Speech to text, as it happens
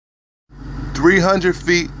300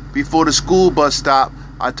 feet before the school bus stop,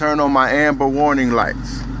 I turn on my amber warning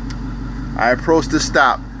lights. I approach the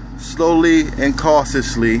stop slowly and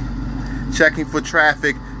cautiously, checking for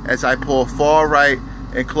traffic as I pull far right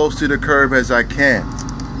and close to the curb as I can.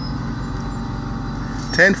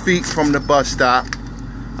 10 feet from the bus stop,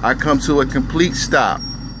 I come to a complete stop.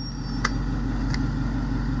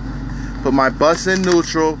 Put my bus in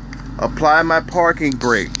neutral, apply my parking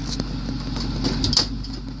brake.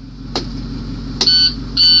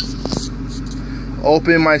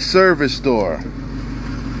 Open my service door.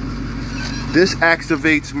 This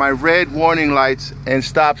activates my red warning lights and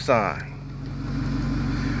stop sign.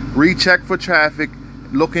 Recheck for traffic,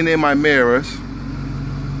 looking in my mirrors.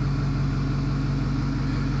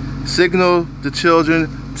 Signal the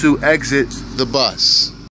children to exit the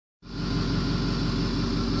bus.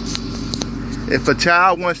 If a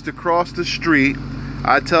child wants to cross the street,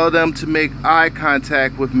 I tell them to make eye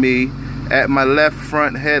contact with me at my left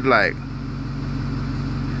front headlight.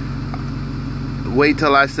 Wait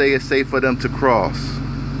till I say it's safe for them to cross.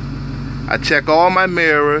 I check all my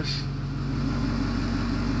mirrors.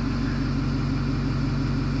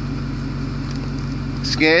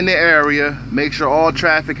 Scan the area, make sure all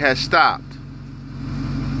traffic has stopped.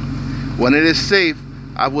 When it is safe,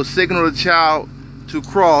 I will signal the child to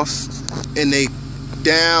cross in a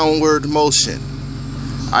downward motion.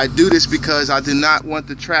 I do this because I do not want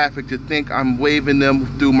the traffic to think I'm waving them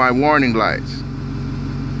through my warning lights.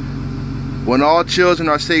 When all children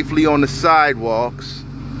are safely on the sidewalks,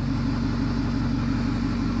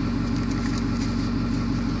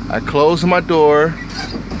 I close my door.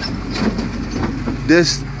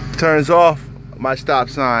 This turns off my stop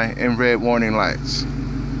sign and red warning lights.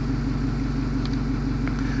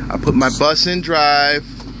 I put my bus in drive,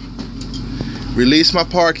 release my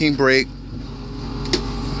parking brake,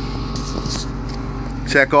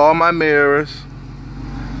 check all my mirrors,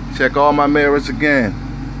 check all my mirrors again.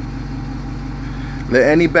 Let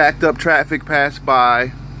any backed up traffic pass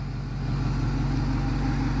by.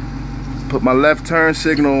 Put my left turn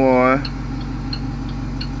signal on.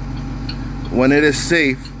 When it is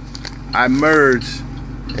safe, I merge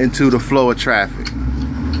into the flow of traffic.